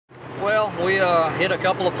hit a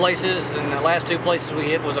couple of places, and the last two places we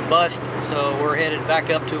hit was a bust, so we're headed back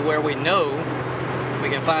up to where we know we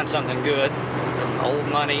can find something good, some old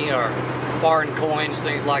money or foreign coins,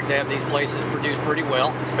 things like that. These places produce pretty well,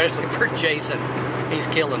 especially for Jason. He's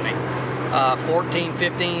killing me. 14,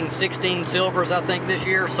 15, 16 silvers, I think, this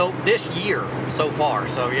year so far.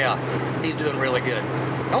 So yeah, he's doing really good.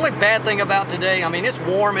 The only bad thing about today, I mean, it's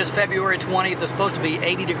warm. It's February 20th. It's supposed to be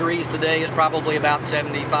 80 degrees today. It's probably about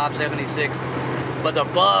 75, 76. But the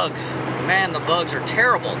bugs, man, the bugs are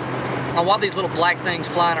terrible. I don't know what these little black things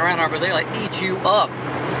flying around are, but they like eat you up.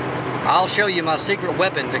 I'll show you my secret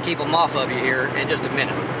weapon to keep them off of you here in just a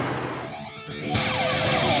minute.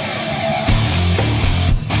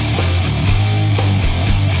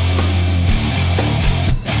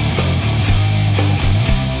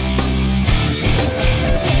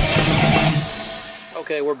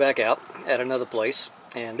 Okay, we're back out at another place,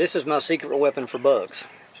 and this is my secret weapon for bugs.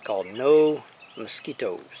 It's called No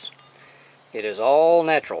Mosquitoes. It is all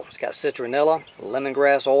natural. It's got citronella,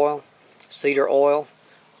 lemongrass oil, cedar oil,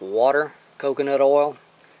 water, coconut oil,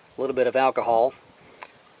 a little bit of alcohol.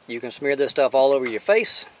 You can smear this stuff all over your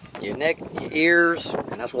face, your neck, your ears,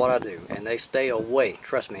 and that's what I do. And they stay away.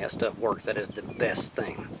 Trust me, that stuff works. That is the best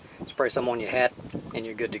thing. Spray some on your hat, and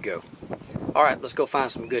you're good to go. All right, let's go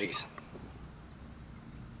find some goodies.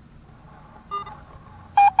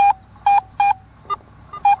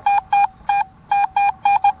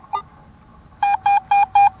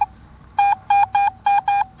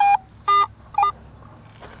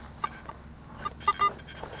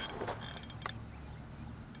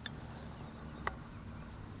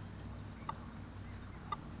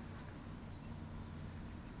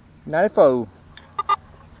 $94.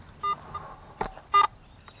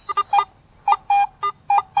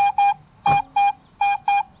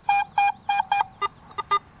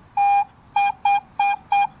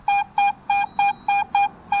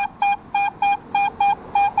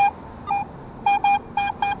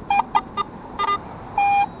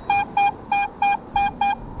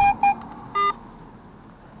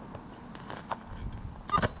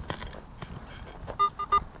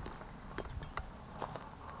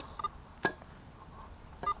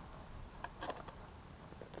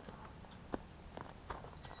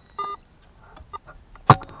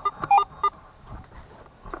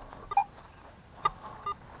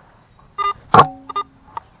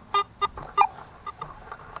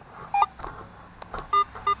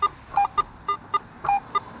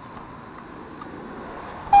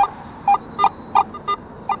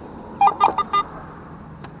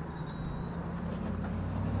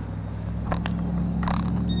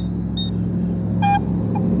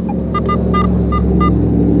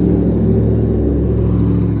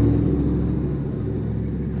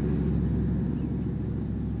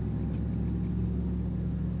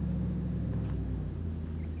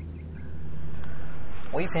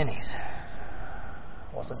 Wee pennies.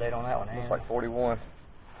 What's the date on that one? Looks like 41.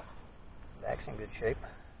 Back's in good shape.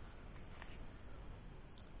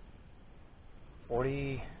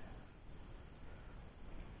 40.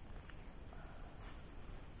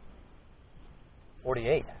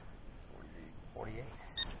 48. 48.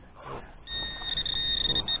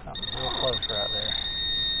 Ooh, something real close right there.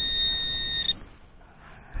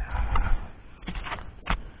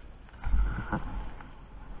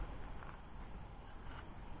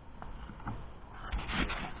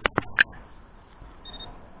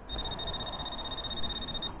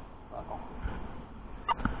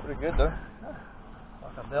 Pretty good though.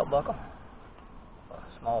 Like a belt buckle.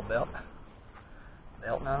 A small belt.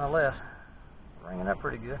 Belt nonetheless. Ringing up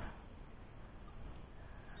pretty good.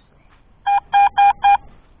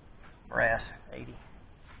 Brass, 80.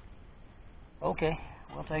 Okay,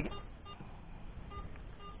 we'll take it.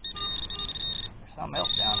 There's something else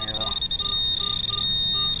down here though.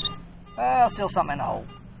 Still something in the hole.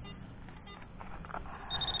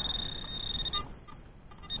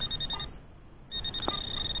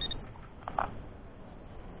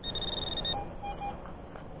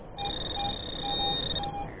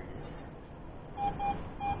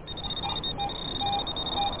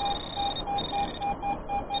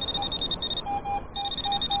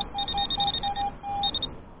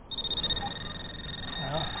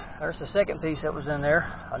 There's the second piece that was in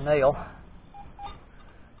there, a nail.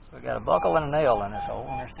 So we got a buckle and a nail in this hole,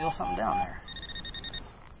 and there's still something down there.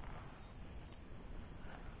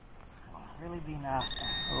 It'll really be nice.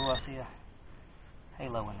 Oh, I see a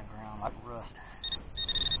halo in the ground, like rust.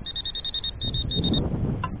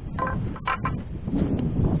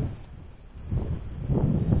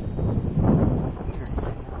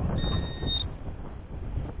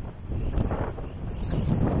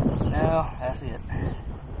 No, that's it.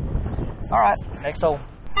 All right, next hole.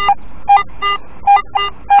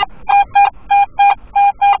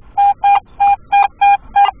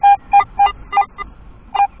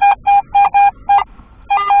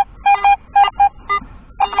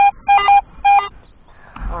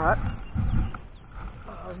 All right,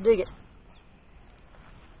 let's dig it.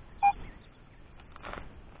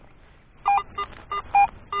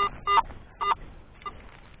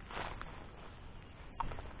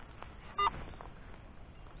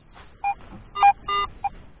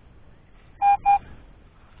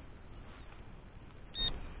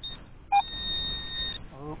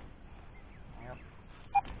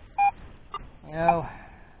 You know,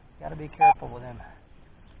 got to be careful with them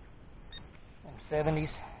 70s.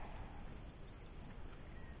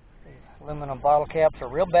 These aluminum bottle caps are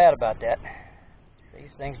real bad about that.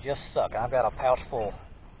 These things just suck. I've got a pouch full.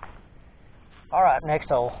 All right, next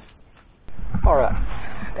hole. All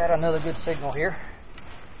right, got another good signal here.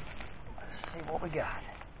 Let's see what we got.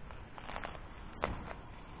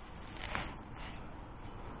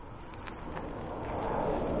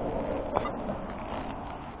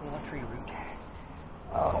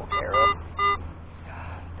 Oh, tear up.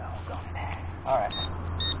 Doggone it. All right.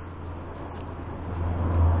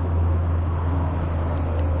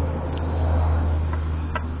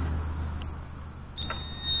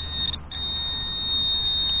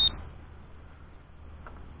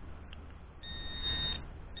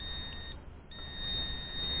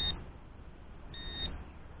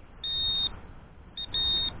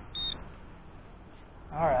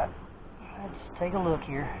 All right. Let's take a look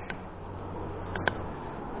here.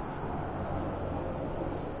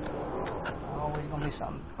 Always gonna be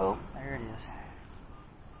something. Oh, there it is.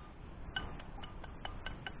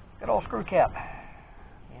 Good old screw cap.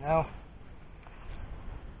 You know,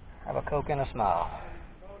 have a Coke and a smile.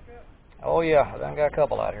 Oh yeah, I done got a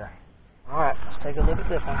couple out here. All right, let's take a look at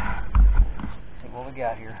this one. See what we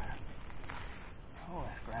got here. Oh,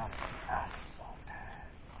 this ground is nice and soft.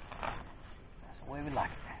 That's the way we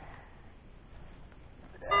like it.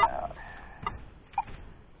 Rip it out.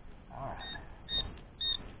 All right.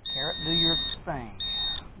 Garrett, do your thing.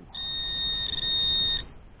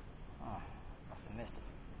 Oh, must have missed it.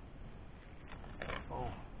 Oh,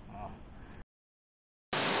 well.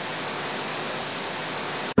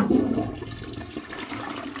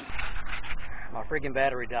 My freaking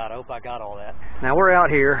battery died. I hope I got all that. Now we're out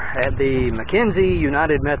here at the McKenzie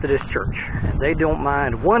United Methodist Church, and they don't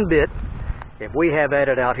mind one bit if we have at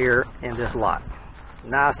it out here in this lot.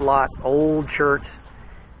 Nice lot, old church.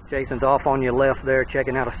 Jason's off on your left there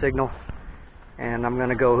checking out a signal, and I'm going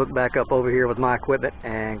to go hook back up over here with my equipment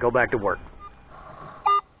and go back to work.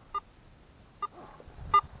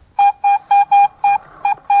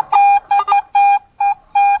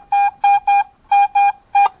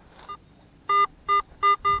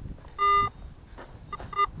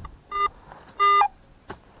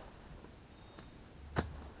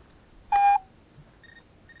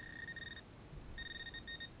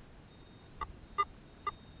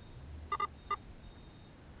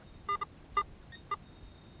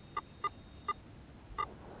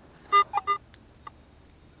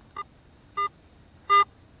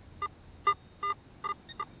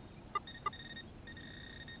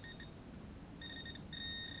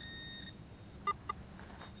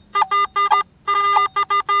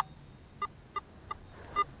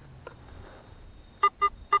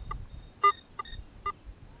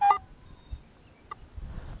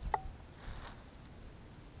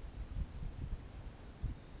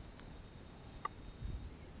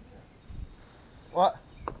 What?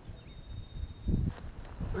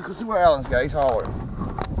 We can see where Alan's got. He's hollering.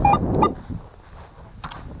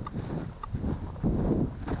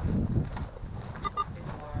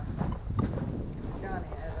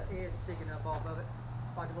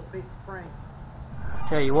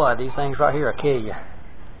 Tell you what, these things right here will kill you.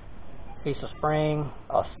 Piece of spring,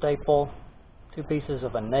 a staple, 2 pieces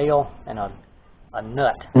of a nail, and a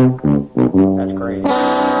nut. That's crazy.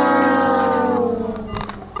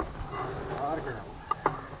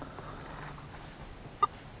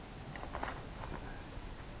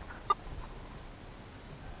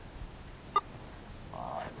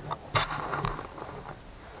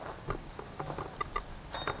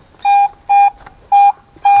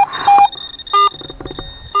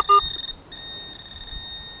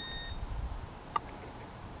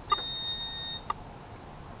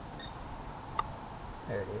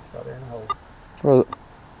 There it is, right there in the hole. Well,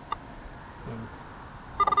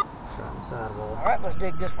 Sidewall. All right, let's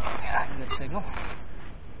dig this one. Good signal.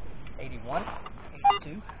 81,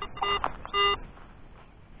 82.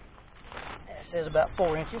 It says about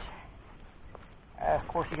 4 inches. Of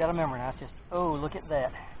course, you got to remember now. It's just, oh, look at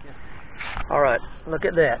that. Just Alright, look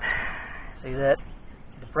at that. See that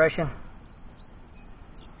depression?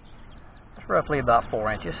 It's roughly about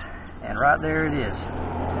 4 inches. And right there it is.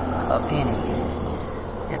 A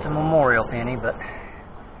penny. It's a memorial penny, but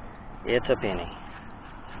it's a penny.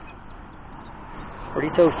 Pretty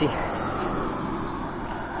toasty.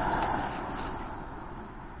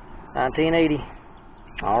 1980.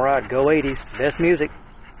 Alright, go 80s. Best music.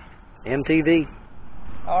 MTV.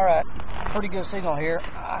 Alright, pretty good signal here.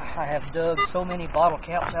 I have dug so many bottle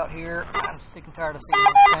caps out here. I'm sick and tired of seeing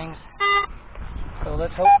these things. So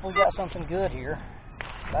let's hope we got something good here.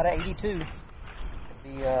 About an 82. Could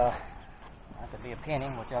be that could be a penny,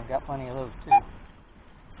 which I've got plenty of those too.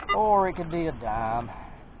 Or it could be a dime.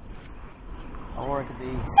 Or it could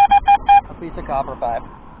be a piece of copper pipe.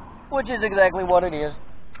 Which is exactly what it is.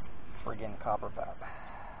 Friggin' copper pipe.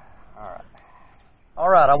 Alright.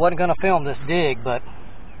 Alright, I wasn't going to film this dig, but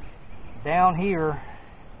down here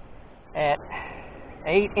at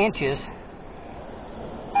 8 inches,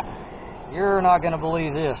 you're not going to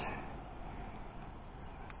believe this.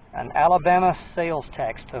 An Alabama sales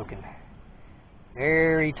tax token.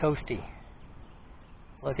 Very toasty.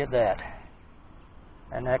 Look at that.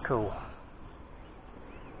 Isn't that cool?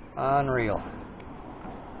 Unreal.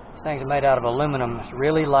 These things are made out of aluminum. It's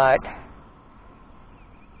really light.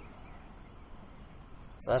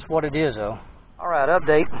 That's what it is, though. Alright,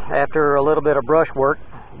 update. After a little bit of brush work,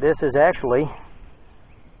 this is actually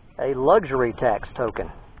a luxury tax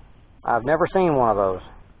token. I've never seen one of those.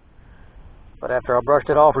 But after I brushed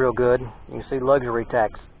it off real good, you can see luxury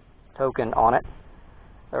tax token on it.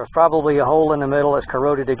 There's probably a hole in the middle that's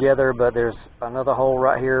corroded together, but there's another hole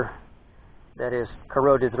right here that is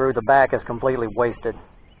corroded through. The back is completely wasted.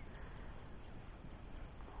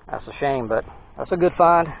 That's a shame, but that's a good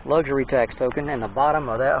find. Luxury tax token in the bottom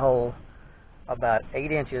of that hole, about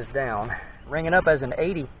 8 inches down, ringing up as an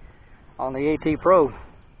 80 on the AT Pro.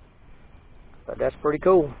 But that's pretty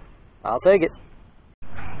cool. I'll take it.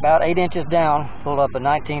 About 8 inches down, pulled up a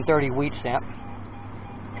 1930 wheat stamp.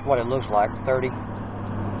 That's what it looks like, 30.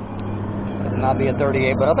 It might be a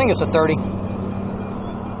 38, but I think it's a 30.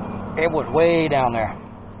 It was way down there.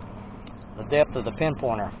 The depth of the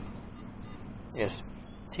pinpointer is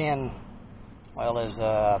 8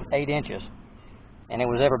 inches. And it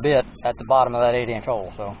was every bit at the bottom of that 8-inch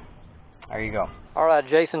hole, so there you go. Alright,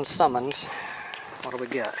 Jason Summons. What do we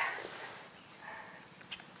got?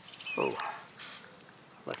 Oh,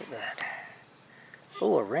 look at that.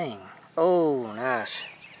 Oh, a ring. Oh, nice.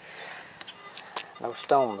 No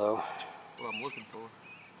stone, though. What I'm looking for.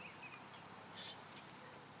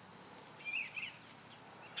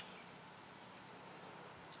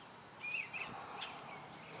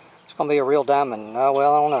 It's going to be a real diamond. Well,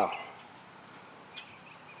 I don't know.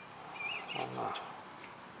 I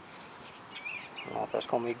don't know if that's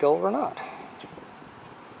going to be gold or not. I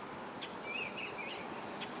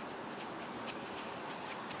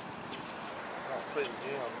don't see the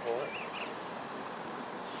gem for it.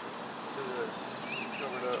 Look at this.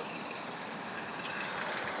 Covered up.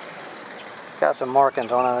 Got some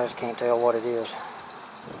markings on it. I just can't tell what it is.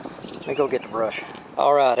 Let me go get the brush.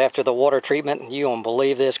 Alright, after the water treatment, you won't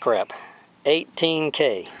believe this crap.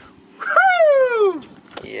 18K. Woo!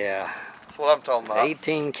 Yeah. That's what I'm talking about.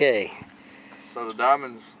 18K. So the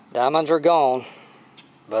diamonds. Diamonds are gone,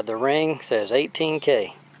 but the ring says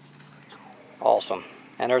 18K. Awesome.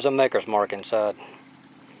 And there's a maker's mark inside.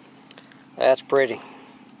 That's pretty.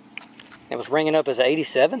 It was ringing up as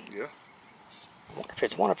 87? Yeah. I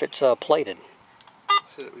wonder if it's plated.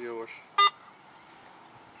 Sit it with yours.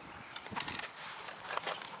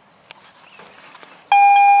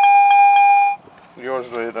 Yours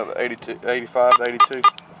is another 82, 85 to 82.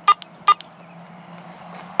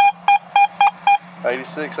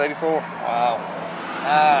 86, 84. Wow.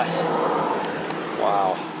 Nice.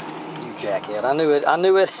 Wow. You jackhead. I knew it. I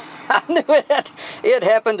knew it. I knew it. It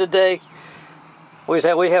happened today. We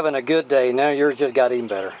having a good day. Now yours just got even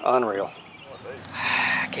better. Unreal.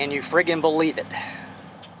 Can you friggin' believe it?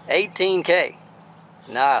 18K.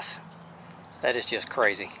 Nice. That is just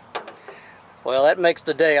crazy. Well, that makes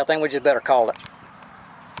the day. I think we just better call it.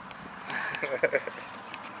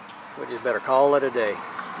 We just better call it a day.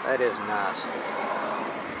 That is nice.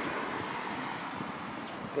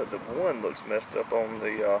 But the one looks messed up on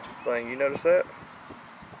the thing. You notice that?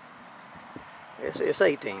 It's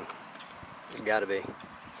 18. It's got to be.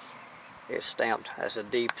 It's stamped. That's a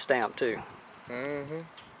deep stamp too. Mm-hmm.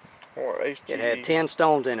 Or HG. It had 10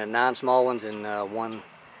 stones in it, 9 small ones and 1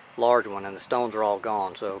 large one, and the stones are all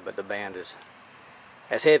gone. So, but the band is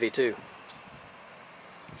that's heavy too.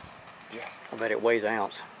 Yeah. I bet it weighs an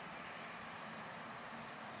ounce.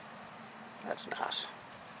 That's nice.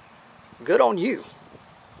 Good on you.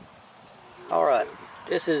 All right,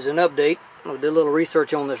 this is an update. I did a little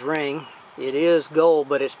research on this ring. It is gold,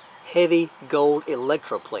 but it's heavy gold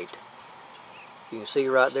electroplate. You can see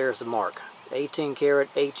right there's the mark. 18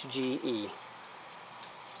 karat HGE.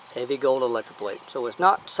 Heavy gold electroplate. So it's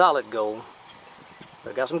not solid gold,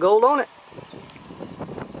 but it got some gold on it.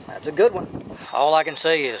 That's a good one. All I can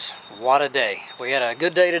say is, what a day. We had a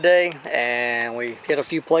good day today, and we hit a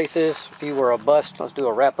few places. A few were a bust. Let's do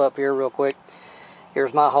a wrap up here real quick.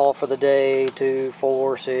 Here's my haul for the day. 2,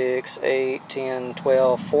 4, 6, 8, 10,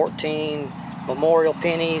 12, 14 memorial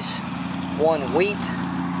pennies. 1 wheat.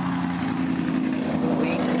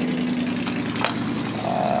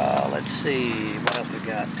 Let's see, what else we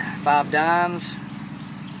got? 5 dimes.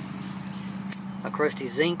 A crusty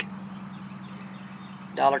zinc.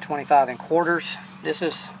 $1.25 in quarters. This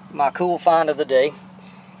is my cool find of the day.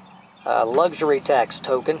 Luxury tax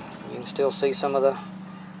token. You can still see some of the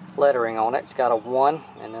lettering on it. It's got a 1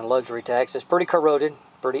 and then luxury tax. It's pretty corroded,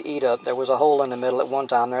 pretty eat up. There was a hole in the middle at one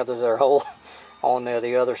time. There's a hole on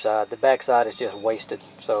the other side. The back side is just wasted,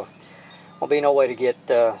 so won't be no way to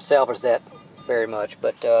get salvage that very much.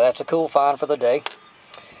 But that's a cool find for the day.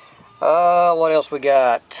 What else we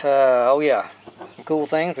got? Oh yeah, some cool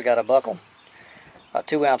things. We got a buckle, a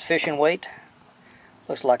 2-ounce fishing weight.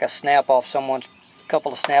 Looks like a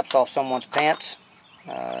couple of snaps off someone's pants.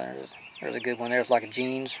 There's a good one. There's like a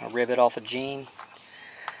jeans, a rivet off a jean.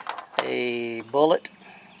 A bullet,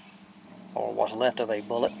 or what's left of a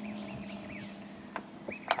bullet.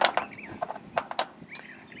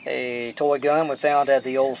 A toy gun we found at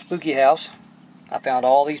the old spooky house. I found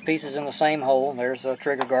all these pieces in the same hole. There's a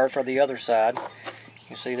trigger guard for the other side. You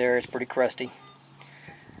can see there it's pretty crusty,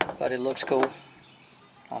 but it looks cool.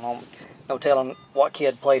 I don't know, no telling what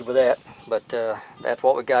kid played with that, but that's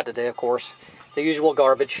what we got today. Of course, the usual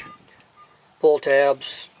garbage: pull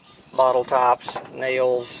tabs, bottle tops,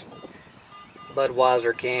 nails,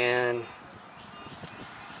 Budweiser can,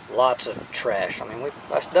 lots of trash. I mean,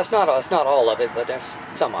 that's not all of it, but that's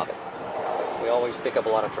some of it. We always pick up a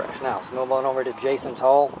lot of trash. Now, let's move on over to Jason's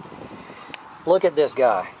haul. Look at this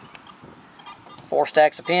guy. 4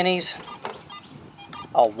 stacks of pennies,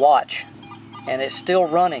 a watch, and it's still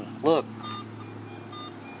running. Look,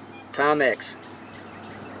 Timex.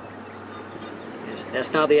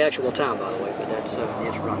 That's not the actual time, by the way, but that's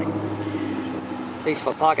it's running. Piece of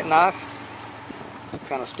a pocket knife,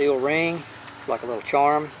 kind of steel ring. It's like a little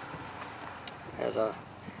charm. Has a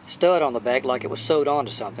stud on the back, like it was sewed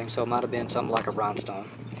onto something, so it might have been something like a rhinestone.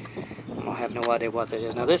 I have no idea what that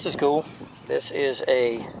is. Now this is cool. This is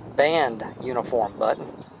a band uniform button.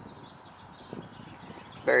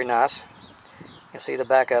 Very nice. You can see the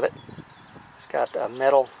back of it. It's got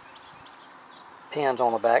metal pins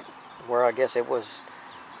on the back, where I guess it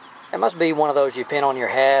must be one of those you pin on your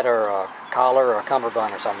hat or a collar or a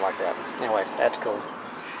cummerbund or something like that. Anyway, that's cool.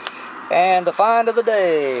 And the find of the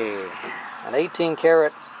day, an 18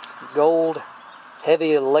 karat gold heavy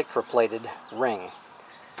electroplated ring.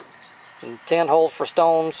 And 10 holes for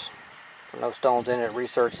stones. No stones in it.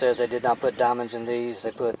 Research says they did not put diamonds in these.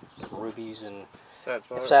 They put rubies and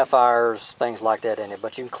sapphires, things like that in it.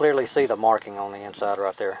 But you can clearly see the marking on the inside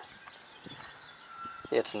right there.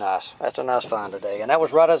 It's nice. That's a nice find today. And that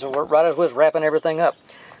was right as we was wrapping everything up.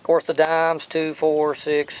 Of course, the dimes, 2, 4,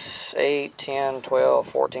 6, 8, 10, 12,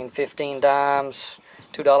 14, 15 dimes,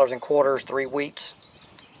 $2 in quarters, 3 wheats.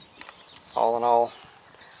 All in all,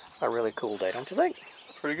 a really cool day, don't you think?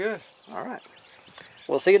 Pretty good. All right.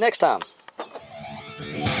 We'll see you next time.